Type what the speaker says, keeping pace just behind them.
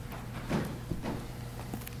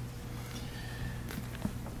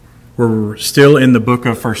We're still in the book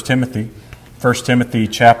of 1 Timothy. 1 Timothy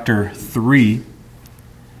chapter 3.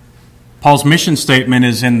 Paul's mission statement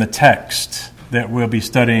is in the text that we'll be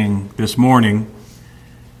studying this morning.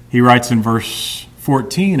 He writes in verse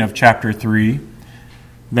 14 of chapter 3,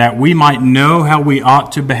 that we might know how we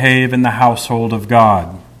ought to behave in the household of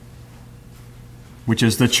God, which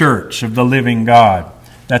is the church of the living God.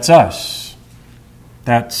 That's us.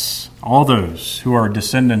 That's all those who are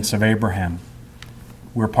descendants of Abraham.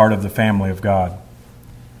 We're part of the family of God.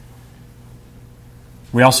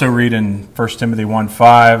 We also read in 1 Timothy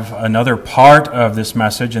 1:5 another part of this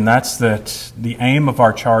message, and that's that the aim of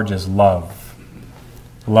our charge is love.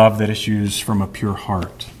 Love that issues from a pure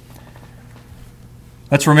heart.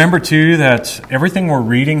 Let's remember, too, that everything we're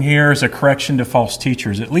reading here is a correction to false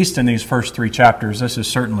teachers. At least in these first 3 chapters, this is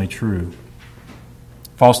certainly true.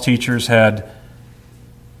 False teachers had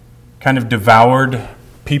kind of devoured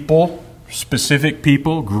people, specific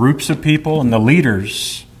people, groups of people, and the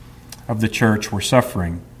leaders of the church were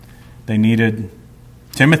suffering.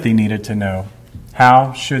 Timothy needed to know,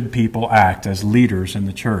 how should people act as leaders in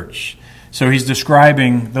the church? So he's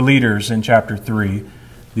describing the leaders in chapter 3,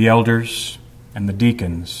 the elders and the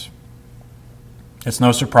deacons. It's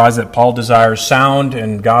no surprise that Paul desires sound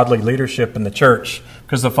and godly leadership in the church,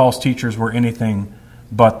 because the false teachers were anything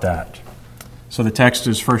but that. So the text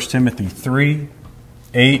is 1 Timothy 3,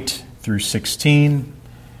 8 through 16.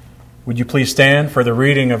 Would you please stand for the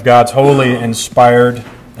reading of God's holy, inspired,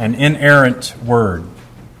 and inerrant word?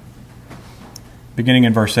 Beginning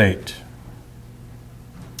in verse 8.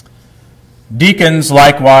 Deacons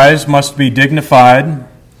likewise must be dignified,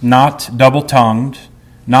 not double-tongued,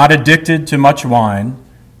 not addicted to much wine,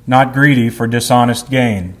 not greedy for dishonest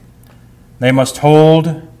gain. They must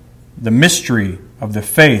hold the mystery of the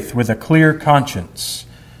faith with a clear conscience,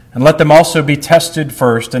 and let them also be tested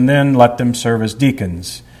first, and then let them serve as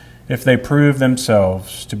deacons, if they prove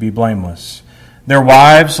themselves to be blameless. Their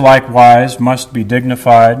wives likewise must be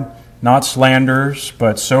dignified, not slanderers,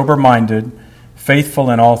 but sober-minded,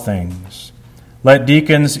 faithful in all things. Let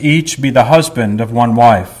deacons each be the husband of one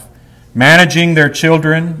wife, managing their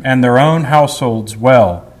children and their own households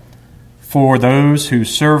well. For those who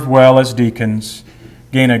serve well as deacons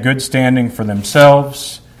gain a good standing for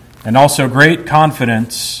themselves, and also great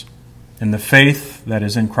confidence in the faith that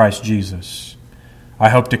is in Christ Jesus. I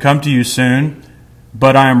hope to come to you soon,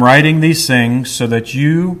 but I am writing these things to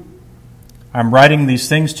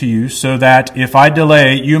you so that if I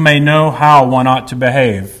delay, you may know how one ought to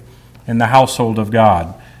behave in the household of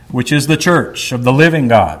God, which is the church of the living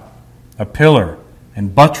God, a pillar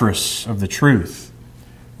and buttress of the truth.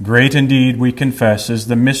 Great indeed, we confess, is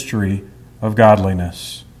the mystery of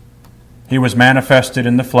godliness. He was manifested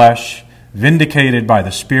in the flesh, vindicated by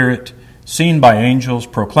the Spirit, seen by angels,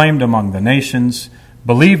 proclaimed among the nations,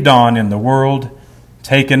 believed on in the world,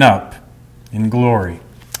 taken up in glory.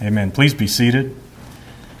 Amen. Please be seated.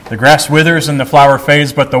 The grass withers and the flower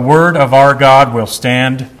fades, but the word of our God will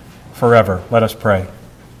stand forever. Let us pray.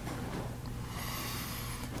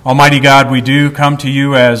 Almighty God, we do come to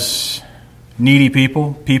you as needy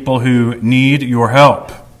people who need your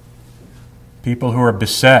help, people who are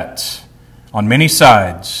beset on many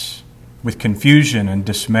sides with confusion and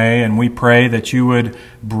dismay, and we pray that you would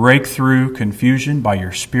break through confusion by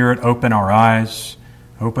your Spirit, open our eyes,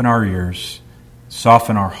 open our ears,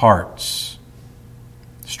 soften our hearts.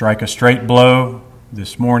 Strike a straight blow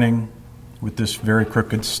this morning with this very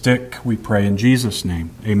crooked stick, we pray in Jesus'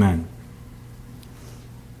 name. Amen.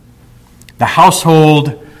 The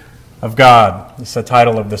household of God is the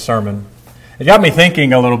title of the sermon. It got me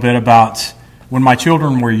thinking a little bit about when my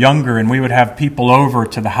children were younger and we would have people over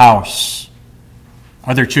to the house.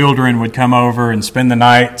 Other children would come over and spend the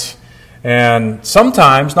night, and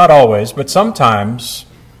sometimes, not always, but sometimes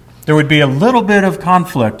there would be a little bit of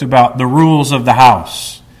conflict about the rules of the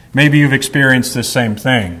house. Maybe you've experienced this same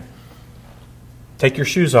thing. Take your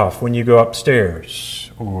shoes off when you go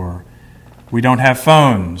upstairs, or we don't have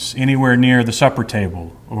phones anywhere near the supper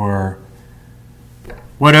table, or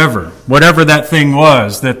whatever that thing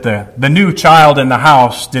was that the new child in the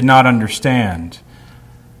house did not understand.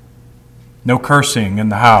 No cursing in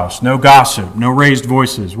the house, no gossip, no raised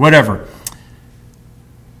voices, whatever.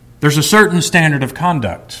 There's a certain standard of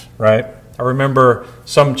conduct, right? I remember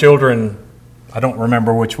some children, I don't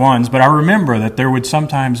remember which ones, but I remember that there would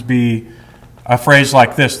sometimes be a phrase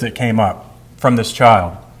like this that came up from this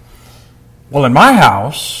child. Well, in my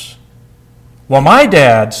house, my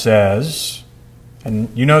dad says,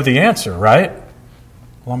 and you know the answer, right?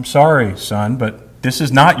 Well, I'm sorry, son, but this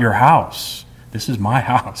is not your house. This is my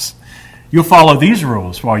house. You'll follow these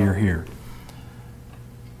rules while you're here.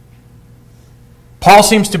 Paul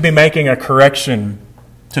seems to be making a correction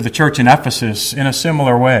to the church in Ephesus in a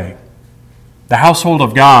similar way. The household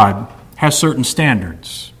of God has certain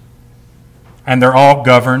standards, and they're all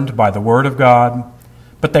governed by the Word of God,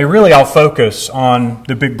 but they really all focus on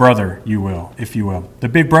the big brother, if you will, the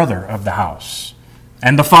big brother of the house,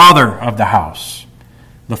 and the father of the house,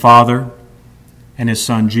 the Father and His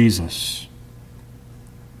Son Jesus.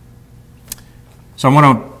 So I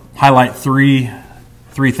want to highlight three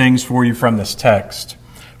things for you from this text.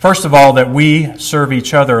 First of all, that we serve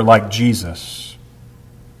each other like Jesus.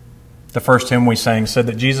 The first hymn we sang said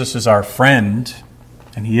that Jesus is our friend,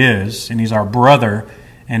 and He is, and He's our brother,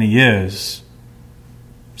 and He is.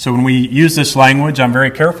 So when we use this language, I'm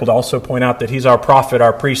very careful to also point out that He's our prophet,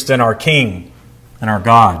 our priest, and our king, and our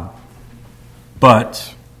God.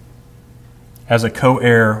 But as a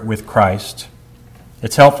co-heir with Christ,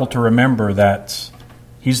 it's helpful to remember that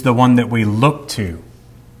He's the one that we look to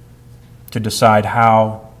decide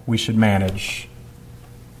how we should manage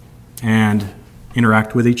and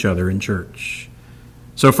interact with each other in church.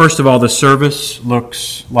 So first of all, the service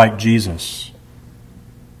looks like Jesus.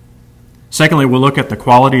 Secondly, we'll look at the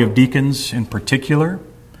quality of deacons in particular.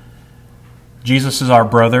 Jesus is our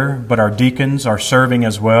brother, but our deacons are serving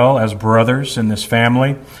as well as brothers in this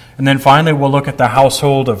family. And then finally, we'll look at the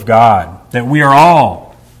household of God, that we are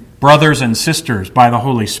all brothers and sisters by the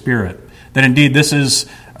Holy Spirit. That indeed this is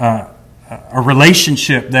a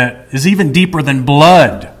relationship that is even deeper than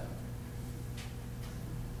blood.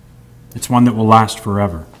 It's one that will last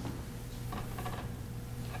forever.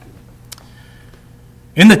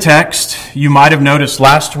 In the text, you might have noticed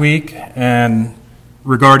last week and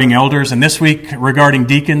regarding elders, and this week regarding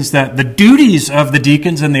deacons, that the duties of the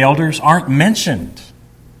deacons and the elders aren't mentioned.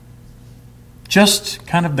 Just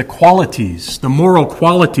kind of the qualities, the moral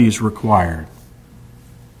qualities required.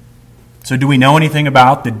 So do we know anything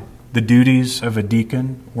about the duties of a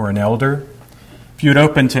deacon or an elder? If you would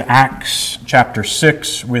open to Acts chapter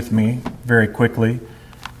 6 with me very quickly.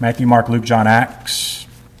 Matthew, Mark, Luke, John, Acts.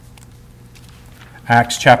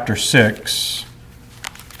 Acts chapter 6.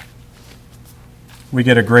 We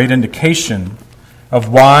get a great indication of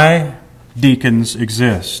why deacons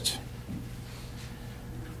exist.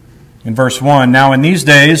 In verse 1, "Now in these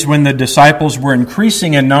days, when the disciples were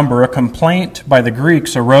increasing in number, a complaint by the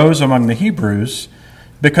Greeks arose among the Hebrews,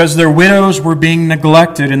 because their widows were being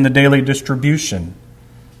neglected in the daily distribution.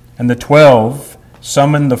 And the 12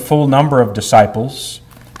 summoned the full number of disciples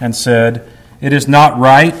and said, 'It is not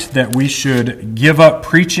right that we should give up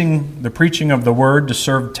the preaching of the word to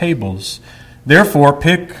serve tables. Therefore,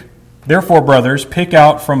 brothers, pick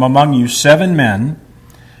out from among you 7 men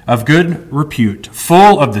of good repute,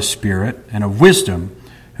 full of the Spirit and of wisdom,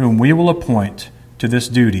 whom we will appoint to this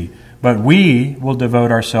duty. But we will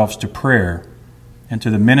devote ourselves to prayer and to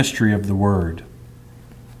the ministry of the word.'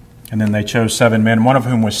 And then they chose 7 men, one of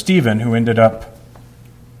whom was Stephen, who ended up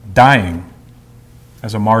dying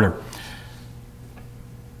as a martyr."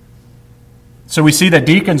 So we see that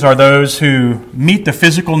deacons are those who meet the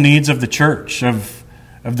physical needs of the church, of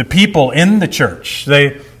the people in the church.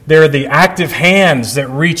 They're the active hands that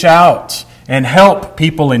reach out and help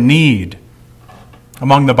people in need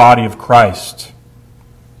among the body of Christ,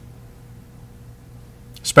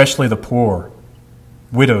 especially the poor,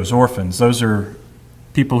 widows, orphans. Those are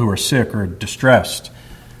people who are sick or distressed.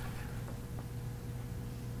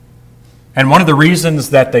 And one of the reasons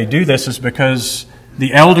that they do this is because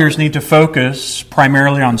the elders need to focus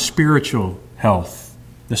primarily on spiritual health,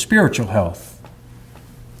 the spiritual health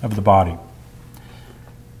of the body.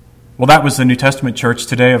 Well, that was the New Testament church.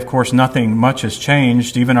 Today, of course, nothing much has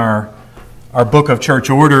changed. Even our book of church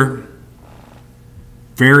order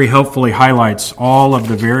very helpfully highlights all of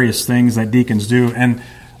the various things that deacons do. And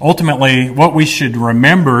ultimately, what we should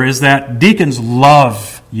remember is that deacons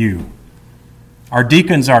love you. Our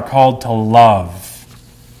deacons are called to love.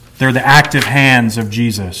 They're the active hands of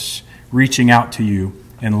Jesus reaching out to you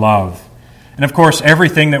in love. And of course,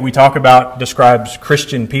 everything that we talk about describes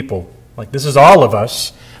Christian people. Like, this is all of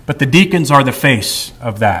us, but the deacons are the face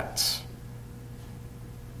of that.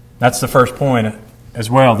 That's the first point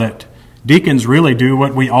as well, that deacons really do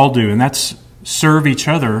what we all do, and that's serve each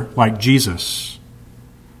other like Jesus.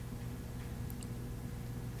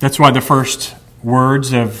 That's why the first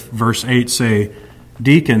words of verse 8 say,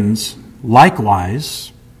 "Deacons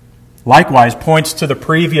likewise." Likewise points to the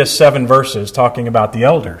previous 7 verses talking about the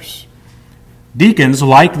elders. Deacons,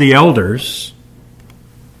 like the elders,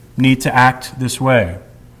 need to act this way.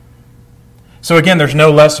 So again, there's no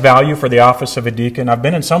less value for the office of a deacon. I've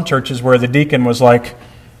been in some churches where the deacon was like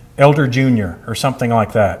elder junior or something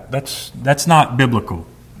like that. That's not biblical.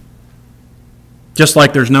 Just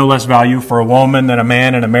like there's no less value for a woman than a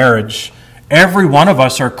man in a marriage, every one of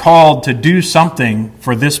us are called to do something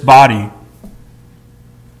for this body,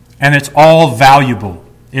 and it's all valuable.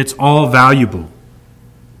 It's all valuable.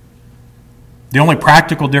 The only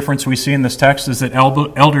practical difference we see in this text is that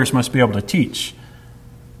elders must be able to teach.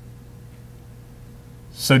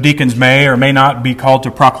 So deacons may or may not be called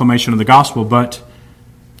to proclamation of the gospel, but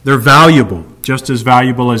they're valuable, just as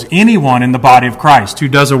valuable as anyone in the body of Christ who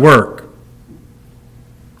does a work.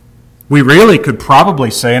 We really could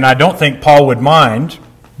probably say, and I don't think Paul would mind,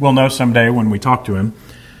 we'll know someday when we talk to him,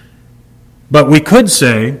 but we could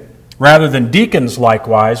say, rather than deacons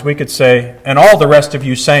likewise, we could say, and all the rest of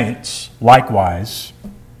you saints likewise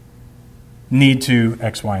need to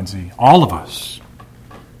X, Y, and Z. All of us.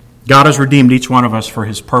 God has redeemed each one of us for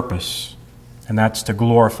His purpose, and that's to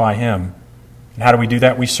glorify Him. And how do we do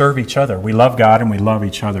that? We serve each other. We love God and we love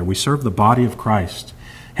each other. We serve the body of Christ.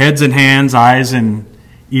 Heads and hands, eyes and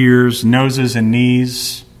ears, noses and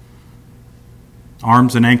knees,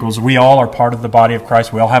 arms and ankles. We all are part of the body of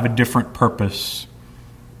Christ. We all have a different purpose.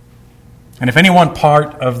 And if any one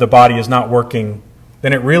part of the body is not working,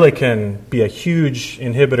 then it really can be a huge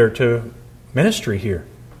inhibitor to ministry here.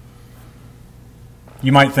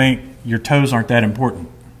 You might think your toes aren't that important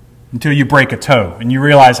until you break a toe and you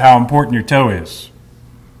realize how important your toe is.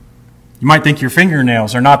 You might think your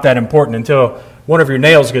fingernails are not that important until one of your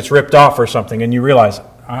nails gets ripped off or something and you realize,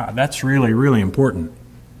 that's really, really important.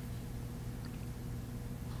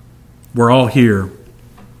 We're all here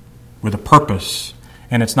with a purpose,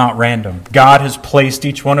 and it's not random. God has placed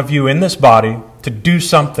each one of you in this body to do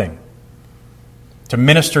something, to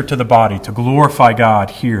minister to the body, to glorify God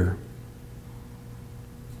here.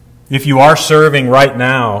 If you are serving right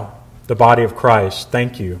now the body of Christ,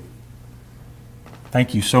 thank you.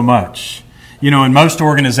 Thank you so much. You know, in most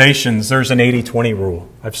organizations, there's an 80-20 rule.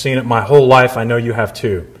 I've seen it my whole life. I know you have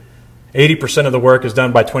too. 80% of the work is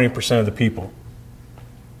done by 20% of the people.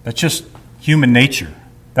 That's just human nature.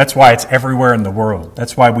 That's why it's everywhere in the world.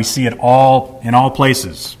 That's why we see it all in all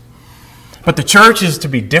places. But the church is to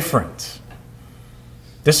be different.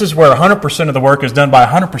 This is where 100% of the work is done by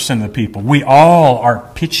 100% of the people. We all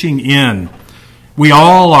are pitching in. We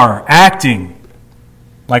all are acting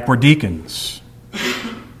like we're deacons.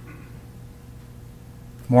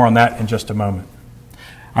 More on that in just a moment.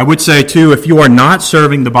 I would say, too, if you are not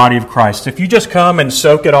serving the body of Christ, if you just come and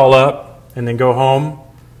soak it all up and then go home,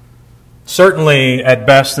 certainly at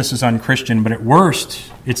best this is unchristian, but at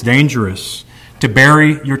worst it's dangerous to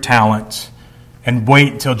bury your talent and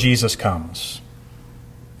wait until Jesus comes.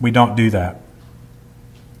 We don't do that.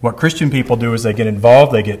 What Christian people do is they get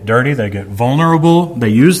involved, they get dirty, they get vulnerable, they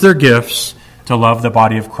use their gifts to love the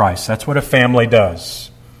body of Christ. That's what a family does.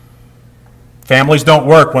 Families don't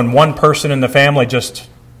work when one person in the family just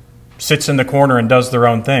sits in the corner and does their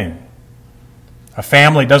own thing. A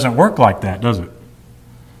family doesn't work like that, does it?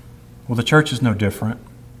 Well, the church is no different.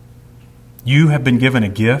 You have been given a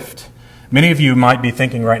gift. Many of you might be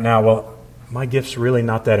thinking right now, well, my gift's really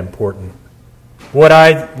not that important. What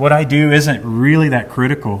I do isn't really that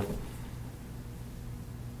critical.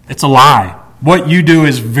 It's a lie. What you do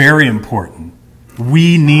is very important.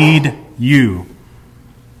 We need you.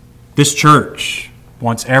 This church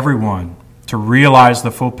wants everyone to realize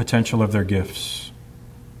the full potential of their gifts.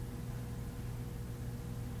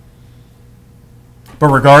 But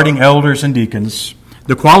regarding elders and deacons,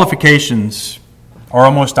 the qualifications are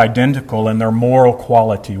almost identical in their moral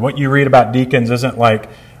quality. What you read about deacons isn't like,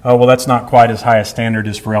 oh, well, that's not quite as high a standard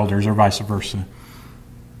as for elders, or vice versa.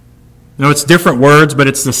 No, it's different words, but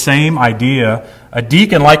it's the same idea. A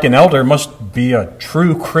deacon, like an elder, must be a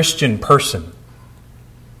true Christian person.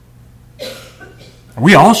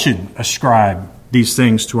 We all should ascribe these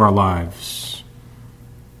things to our lives.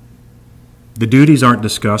 The duties aren't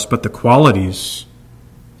discussed, but the qualities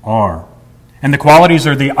are. And the qualities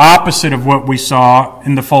are the opposite of what we saw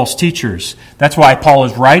in the false teachers. That's why Paul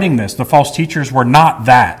is writing this. The false teachers were not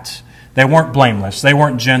that. They weren't blameless. They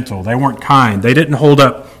weren't gentle. They weren't kind. They didn't hold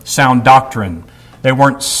up sound doctrine. They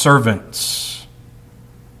weren't servants.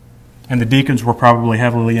 And the deacons were probably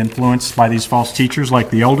heavily influenced by these false teachers, like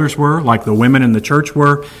the elders were, like the women in the church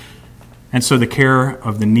were. And so the care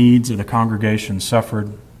of the needs of the congregation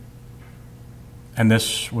suffered. And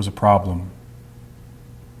this was a problem.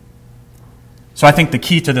 So I think the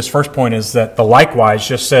key to this first point is that the likewise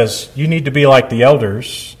just says you need to be like the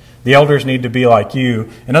elders. The elders need to be like you.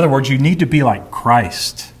 In other words, you need to be like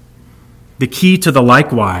Christ. The key to the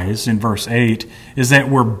likewise in verse 8 is that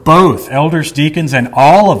we're both, elders, deacons, and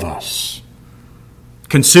all of us,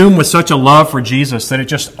 consumed with such a love for Jesus that it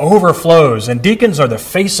just overflows. And deacons are the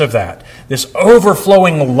face of that, this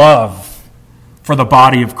overflowing love for the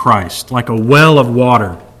body of Christ, like a well of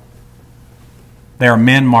water. They are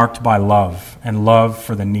men marked by love and love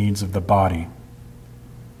for the needs of the body.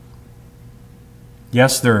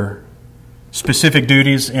 Yes, their specific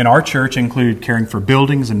duties in our church include caring for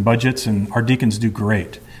buildings and budgets, and our deacons do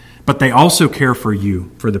great. But they also care for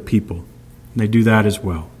you, for the people. They do that as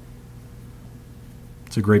well.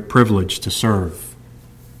 It's a great privilege to serve.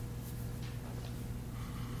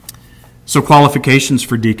 So, qualifications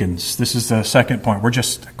for deacons. This is the second point. We're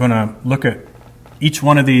just going to look at each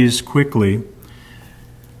one of these quickly.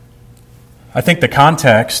 I think the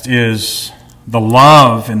context is the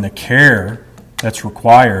love and the care that's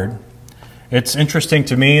required. It's interesting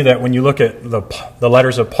to me that when you look at the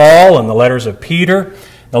letters of Paul and the letters of Peter,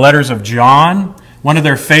 the letters of John, one of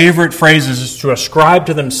their favorite phrases is to ascribe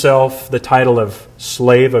to themselves the title of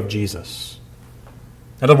slave of Jesus.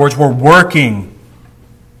 In other words, we're working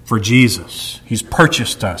for Jesus. He's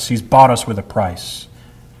purchased us. He's bought us with a price.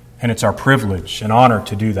 And it's our privilege and honor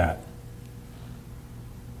to do that.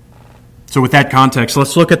 So with that context,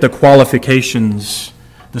 let's look at the qualifications,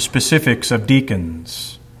 the specifics of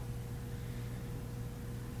deacons.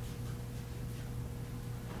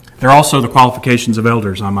 There are also the qualifications of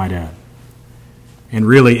elders, I might add, and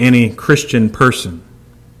really any Christian person.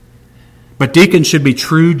 But deacons should be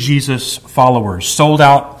true Jesus followers, sold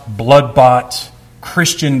out, blood-bought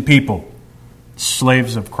Christian people,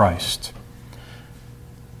 slaves of Christ.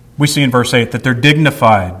 We see in verse 8 that they're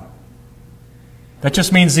dignified. That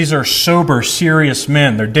just means these are sober, serious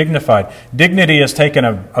men. They're dignified. Dignity has taken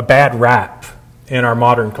a bad rap in our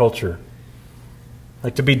modern culture.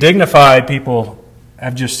 Like, to be dignified, people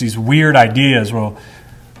have just these weird ideas. Well,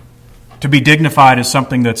 to be dignified is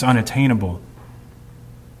something that's unattainable.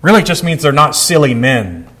 Really, it just means they're not silly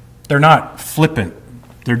men. They're not flippant.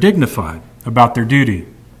 They're dignified about their duty.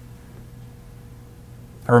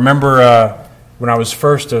 I remember when I was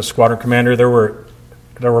first a squadron commander, there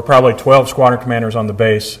were probably 12 squadron commanders on the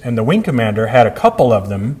base, and the wing commander had a couple of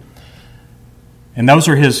them, and those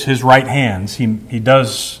are his right hands. He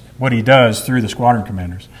does what he does through the squadron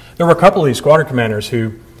commanders. There were a couple of these squadron commanders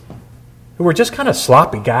who were just kind of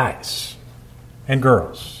sloppy guys and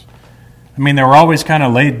girls. I mean, they were always kind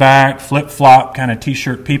of laid back, flip-flop kind of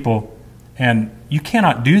t-shirt people, and you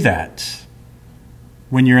cannot do that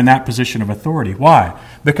when you're in that position of authority. Why?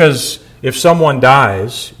 Because if someone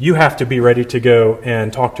dies, you have to be ready to go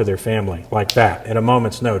and talk to their family like that at a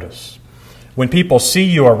moment's notice. When people see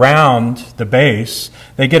you around the base,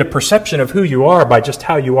 they get a perception of who you are by just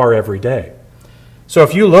how you are every day. So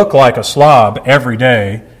if you look like a slob every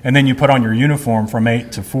day, and then you put on your uniform from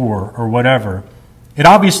 8 to 4 or whatever, it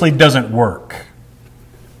obviously doesn't work.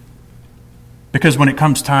 Because when it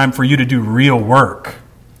comes time for you to do real work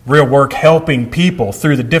helping people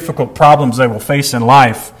through the difficult problems they will face in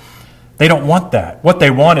life, they don't want that. What they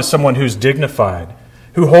want is someone who's dignified,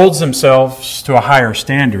 who holds themselves to a higher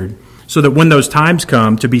standard, so that when those times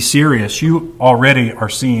come to be serious, you already are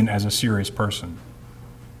seen as a serious person.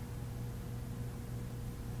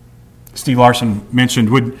 Steve Larson mentioned,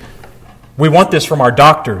 we want this from our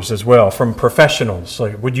doctors as well, from professionals.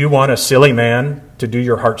 Like, would you want a silly man to do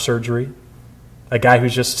your heart surgery? A guy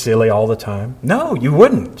who's just silly all the time? No, you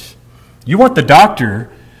wouldn't. You want the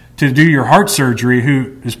doctor to do your heart surgery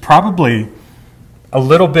who is probably a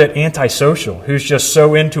little bit antisocial, who's just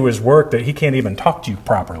so into his work that he can't even talk to you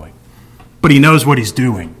properly. But he knows what he's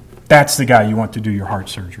doing. That's the guy you want to do your heart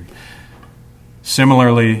surgery.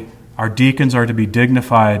 Similarly, our deacons are to be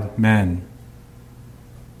dignified men.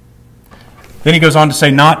 Then he goes on to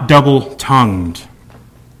say, not double-tongued,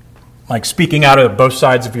 like speaking out of both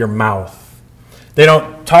sides of your mouth. They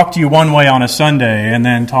don't talk to you one way on a Sunday and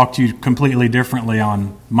then talk to you completely differently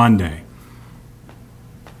on Monday.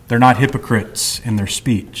 They're not hypocrites in their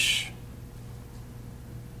speech.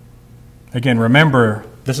 Again, remember,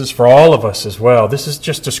 this is for all of us as well. This is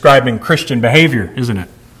just describing Christian behavior, isn't it?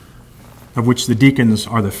 Of which the deacons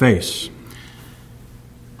are the face.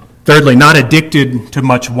 Thirdly, not addicted to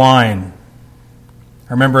much wine.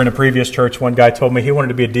 I remember in a previous church, one guy told me he wanted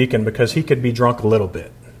to be a deacon because he could be drunk a little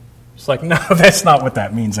bit. It's like, no, that's not what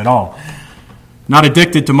that means at all. Not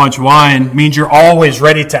addicted to much wine means you're always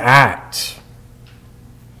ready to act.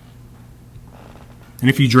 And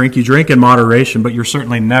if you drink in moderation, but you're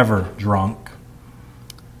certainly never drunk.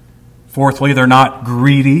 Fourthly, they're not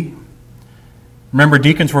greedy. Remember,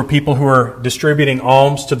 deacons were people who were distributing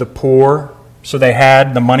alms to the poor, so they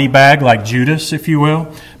had the money bag, like Judas, if you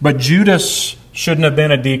will. But Judas shouldn't have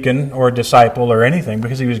been a deacon or a disciple or anything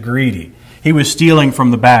because he was greedy. He was stealing from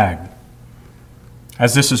the bag.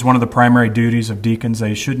 As this is one of the primary duties of deacons,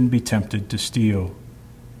 they shouldn't be tempted to steal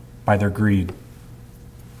by their greed.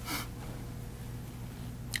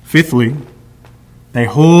 Fifthly, they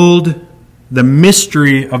hold the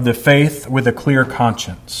mystery of the faith with a clear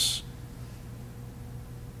conscience.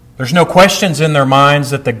 There's no questions in their minds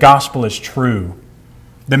that the gospel is true.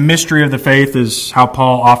 The mystery of the faith is how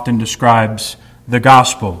Paul often describes the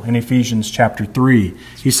gospel in Ephesians chapter 3.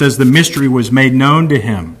 He says the mystery was made known to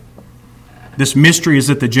him. This mystery is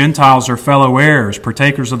that the Gentiles are fellow heirs,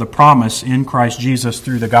 partakers of the promise in Christ Jesus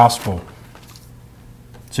through the gospel.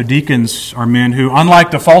 So deacons are men who,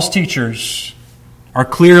 unlike the false teachers, are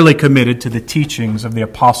clearly committed to the teachings of the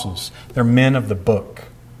apostles. They're men of the book.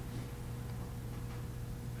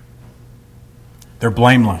 They're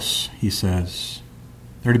blameless, he says.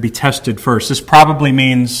 They're to be tested first. This probably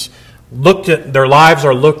means their lives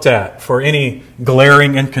are looked at for any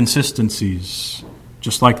glaring inconsistencies,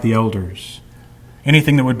 just like the elders.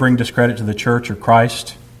 Anything that would bring discredit to the church or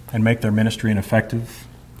Christ and make their ministry ineffective.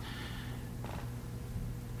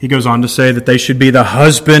 He goes on to say that they should be the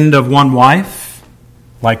husband of one wife,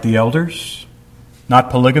 like the elders, not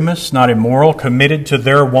polygamous, not immoral, committed to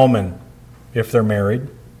their woman if they're married.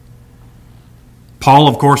 Paul,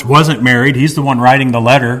 of course, wasn't married. He's the one writing the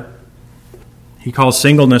letter. He calls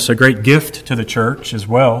singleness a great gift to the church as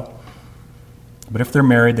well. But if they're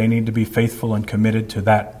married, they need to be faithful and committed to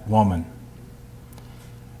that woman.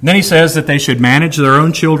 And then he says that they should manage their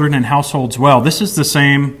own children and households well. This is the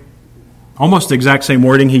same, almost the exact same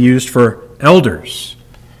wording he used for elders.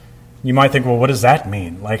 You might think, well, what does that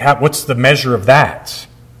mean? What's the measure of that?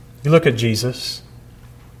 You look at Jesus.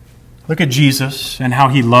 Look at Jesus and how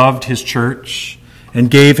he loved his church and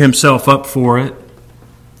gave himself up for it.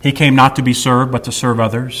 He came not to be served, but to serve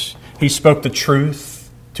others. He spoke the truth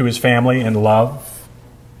to his family in love.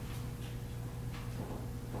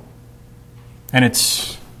 And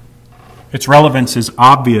its relevance is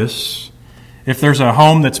obvious. If there's a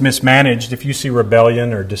home that's mismanaged, if you see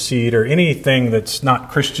rebellion or deceit or anything that's not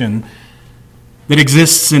Christian that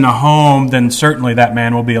exists in a home, then certainly that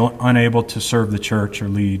man will be unable to serve the church or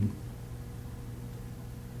lead.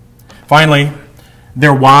 Finally,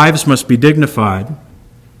 their wives must be dignified,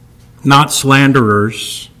 not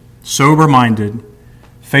slanderers, sober-minded,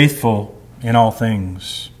 faithful in all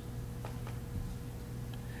things.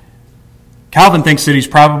 Calvin thinks that he's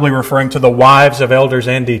probably referring to the wives of elders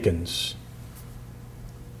and deacons.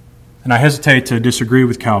 And I hesitate to disagree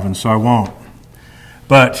with Calvin, so I won't.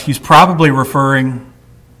 But he's probably referring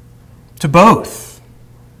to both,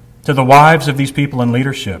 to the wives of these people in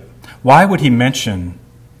leadership. Why would he mention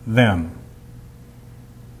them?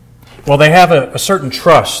 Well, they have a certain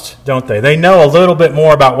trust, don't they? They know a little bit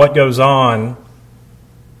more about what goes on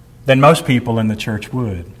than most people in the church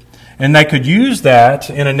would. And they could use that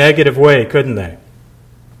in a negative way, couldn't they?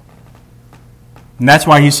 And that's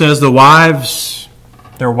why he says their wives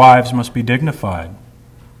must be dignified,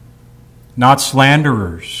 not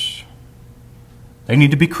slanderers. They need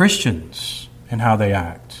to be Christians in how they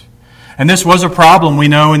act. And this was a problem we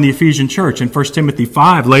know in the Ephesian church. In 1 Timothy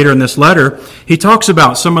 5, later in this letter, he talks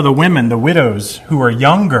about some of the women, the widows, who are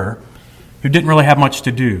younger, who didn't really have much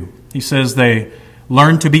to do. He says they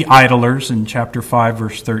learn to be idlers in chapter 5,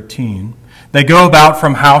 verse 13. They go about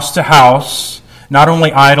from house to house, not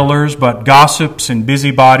only idlers, but gossips and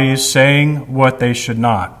busybodies, saying what they should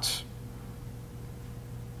not.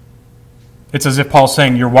 It's as if Paul's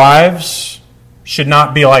saying, your wives should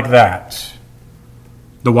not be like that.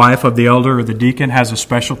 The wife of the elder or the deacon has a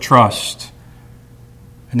special trust,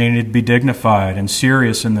 and they need to be dignified and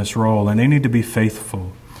serious in this role, and they need to be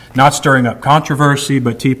faithful, not stirring up controversy,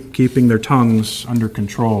 but keeping their tongues under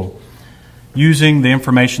control, using the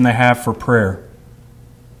information they have for prayer.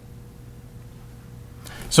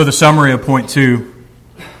 So the summary of point 2,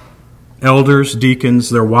 elders,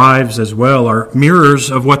 deacons, their wives as well, are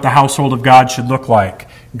mirrors of what the household of God should look like.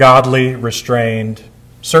 Godly, restrained,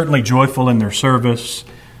 certainly joyful in their service,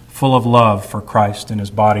 full of love for Christ and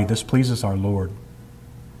His body. This pleases our Lord.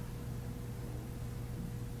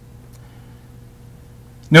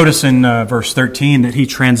 Notice in verse 13 that he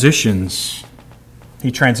transitions.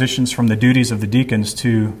 He transitions from the duties of the deacons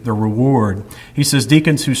to the reward. He says,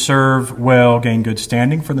 deacons who serve well gain good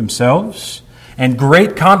standing for themselves and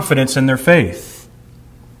great confidence in their faith.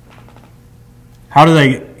 How do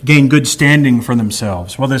they gain good standing for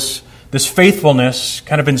themselves? Well, this faithfulness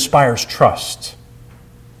kind of inspires trust.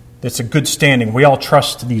 It's a good standing. We all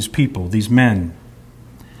trust these people, these men.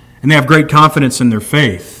 And they have great confidence in their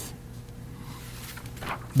faith.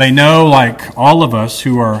 They know, like all of us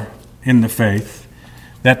who are in the faith,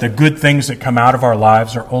 that the good things that come out of our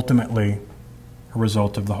lives are ultimately a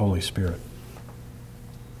result of the Holy Spirit.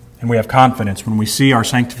 And we have confidence when we see our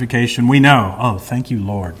sanctification. We know, oh, thank you,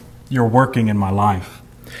 Lord. You're working in my life.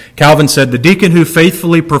 Calvin said, "The deacon who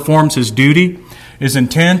faithfully performs his duty is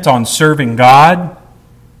intent on serving God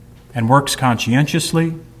and works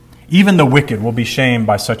conscientiously. Even the wicked will be shamed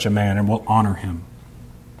by such a man and will honor him."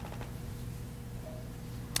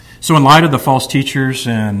 So in light of the false teachers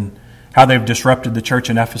and how they've disrupted the church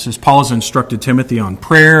in Ephesus, Paul has instructed Timothy on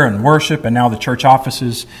prayer and worship and now the church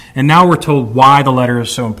offices. And now we're told why the letter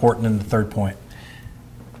is so important in the third point.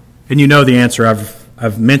 And you know the answer.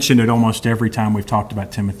 I've mentioned it almost every time we've talked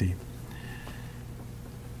about Timothy.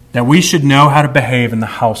 That we should know how to behave in the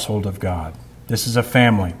household of God. This is a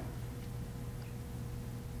family.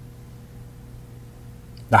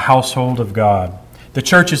 The household of God. The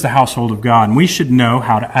church is the household of God, and we should know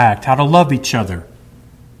how to act, how to love each other.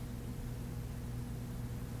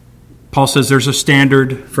 Paul says there's a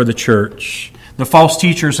standard for the church. The false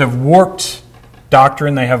teachers have warped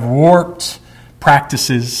doctrine. They have warped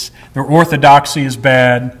practices. Their orthodoxy is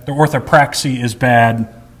bad. Their orthopraxy is bad.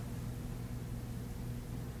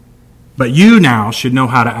 But you now should know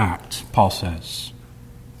how to act, Paul says,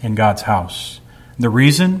 in God's house. The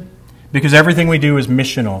reason? Because everything we do is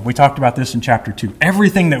missional. We talked about this in chapter 2.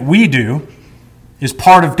 Everything that we do is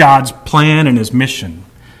part of God's plan and His mission.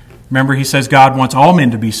 Remember, he says God wants all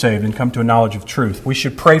men to be saved and come to a knowledge of truth. We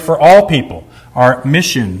should pray for all people. Our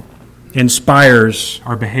mission inspires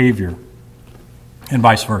our behavior, and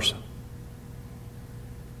vice versa.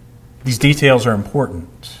 These details are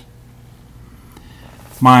important.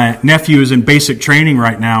 My nephew is in basic training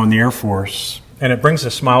right now in the Air Force. And it brings a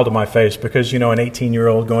smile to my face because, an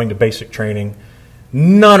 18-year-old going to basic training,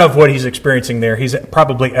 none of what he's experiencing there he's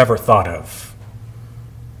probably ever thought of.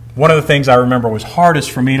 One of the things I remember was hardest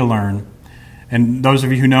for me to learn, and those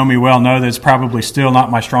of you who know me well know that it's probably still not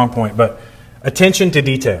my strong point, but attention to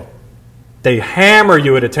detail. They hammer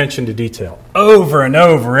you at attention to detail over and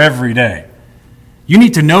over every day. You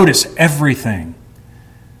need to notice everything.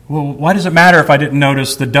 Well, why does it matter if I didn't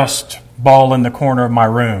notice the dust ball in the corner of my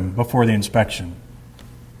room before the inspection?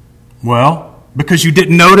 Well, because you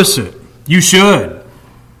didn't notice it. You should.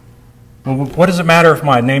 Well, what does it matter if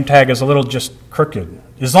my name tag is a little just crooked?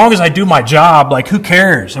 As long as I do my job, who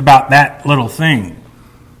cares about that little thing?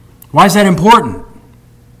 Why is that important?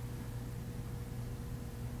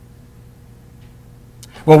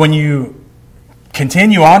 Well, when you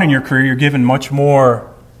continue on in your career, you're given much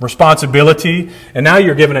more responsibility, and now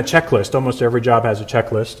you're given a checklist. Almost every job has a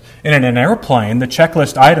checklist. And in an airplane, the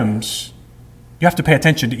checklist items, you have to pay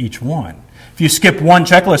attention to each one. If you skip one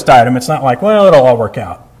checklist item, it's not like, well, it'll all work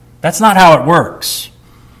out. That's not how it works.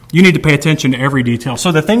 You need to pay attention to every detail.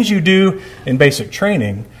 So the things you do in basic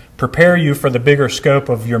training prepare you for the bigger scope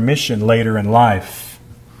of your mission later in life.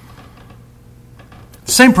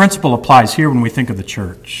 The same principle applies here when we think of the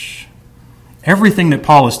church. Everything that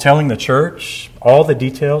Paul is telling the church, all the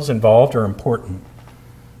details involved are important.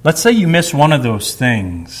 Let's say you miss one of those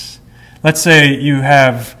things. Let's say you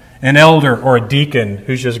have an elder or a deacon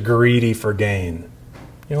who's just greedy for gain.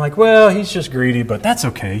 You're like, well, he's just greedy, but that's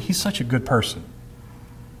okay. He's such a good person.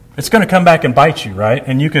 It's going to come back and bite you, right?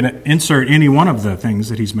 And you can insert any one of the things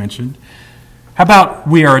that he's mentioned. How about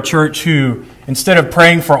we are a church who, instead of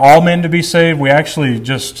praying for all men to be saved, we actually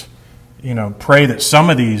just pray that some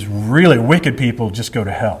of these really wicked people just go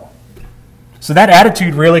to hell. So that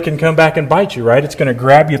attitude really can come back and bite you, right? It's going to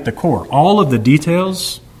grab you at the core. All of the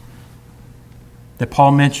details that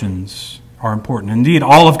Paul mentions are important. Indeed,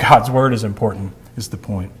 all of God's Word is important, is the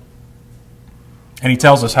point. And he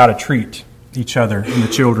tells us how to treat each other and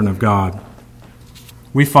the children of God.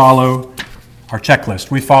 We follow our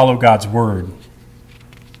checklist. We follow God's Word.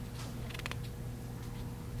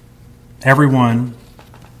 Everyone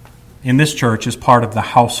in this church is part of the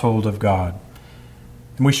household of God.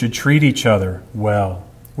 And we should treat each other well.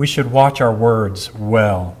 We should watch our words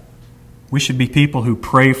well. We should be people who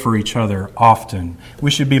pray for each other often.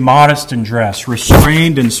 We should be modest in dress,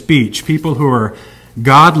 restrained in speech, people who are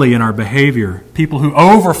godly in our behavior, people who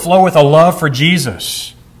overflow with a love for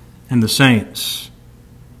Jesus and the saints.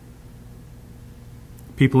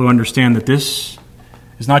 People who understand that this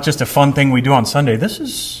is not just a fun thing we do on Sunday. This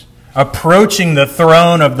is approaching the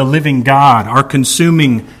throne of the living God, our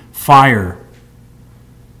consuming fire.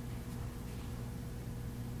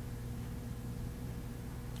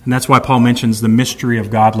 And that's why Paul mentions the mystery of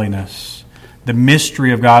godliness. The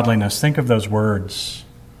mystery of godliness. Think of those words.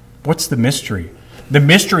 What's the mystery? The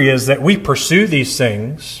mystery is that we pursue these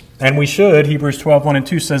things, and we should. Hebrews 12:1 and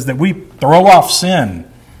 2 says that we throw off sin,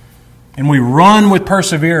 and we run with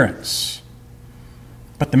perseverance.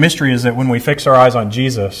 But the mystery is that when we fix our eyes on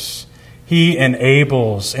Jesus, He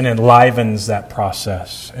enables and enlivens that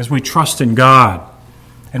process as we trust in God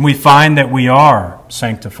and we find that we are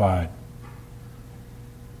sanctified.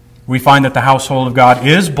 We find that the household of God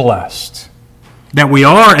is blessed, that we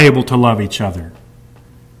are able to love each other.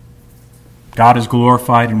 God is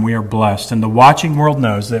glorified and we are blessed. And the watching world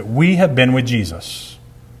knows that we have been with Jesus.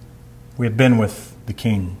 We have been with the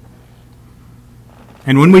King.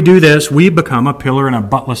 And when we do this, we become a pillar and a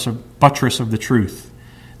buttress of the truth.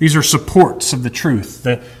 These are supports of the truth.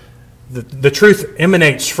 The truth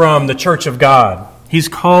emanates from the church of God. He's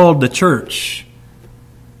called the church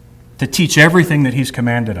to teach everything that He's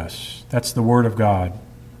commanded us. That's the Word of God.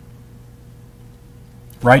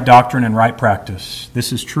 Right doctrine and right practice.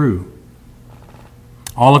 This is true.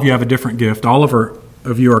 All of you have a different gift. All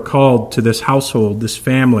of you are called to this household, this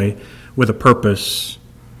family, with a purpose.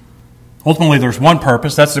 Ultimately, there's one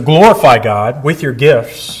purpose. That's to glorify God with your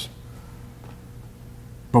gifts.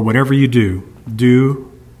 But whatever you do,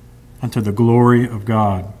 do unto the glory of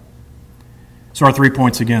God. So our 3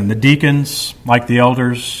 points again. The deacons, like the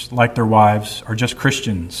elders, like their wives, are just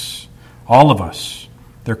Christians. All of us.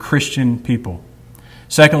 They're Christian people.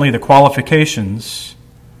 Secondly, the qualifications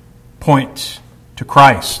point to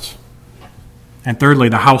Christ. And thirdly,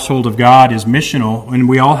 the household of God is missional, and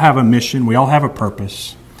we all have a mission, we all have a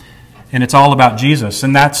purpose, and it's all about Jesus.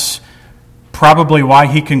 And that's probably why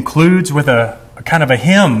he concludes with a kind of a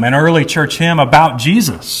hymn, an early church hymn about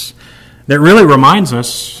Jesus, that really reminds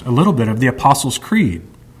us a little bit of the Apostles' Creed.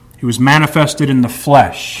 He was manifested in the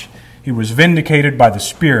flesh. He was vindicated by the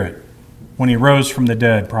Spirit when he rose from the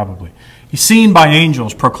dead, probably. He's seen by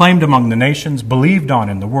angels, proclaimed among the nations, believed on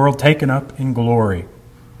in the world, taken up in glory.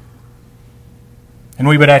 And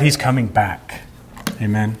we would add, He's coming back.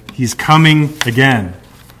 Amen. He's coming again.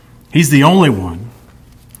 He's the only one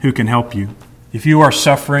who can help you. If you are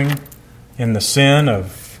suffering in the sin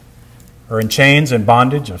or in chains and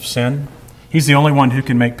bondage of sin, He's the only one who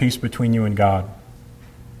can make peace between you and God.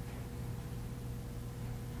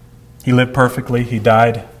 He lived perfectly. He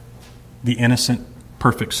died the innocent,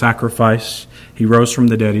 perfect sacrifice. He rose from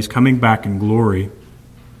the dead. He's coming back in glory.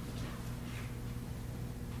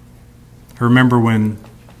 I remember when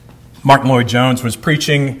Martin Lloyd-Jones was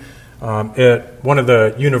preaching at one of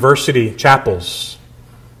the university chapels,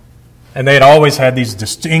 and they had always had these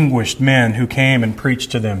distinguished men who came and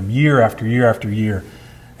preached to them year after year after year.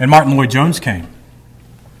 And Martin Lloyd-Jones came.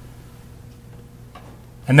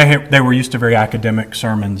 And they were used to very academic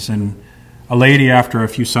sermons. And a lady, after a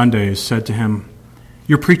few Sundays, said to him,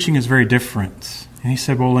 "Your preaching is very different." And he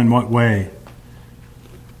said, "Well, in what way?"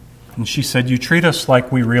 And she said, "You treat us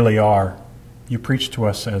like we really are. You preach to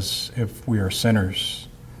us as if we are sinners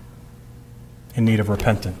in need of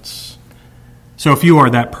repentance." So if you are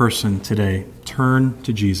that person today, turn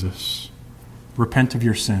to Jesus. Repent of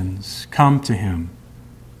your sins. Come to Him.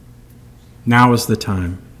 Now is the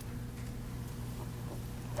time.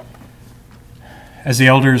 As the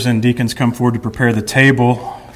elders and deacons come forward to prepare the table,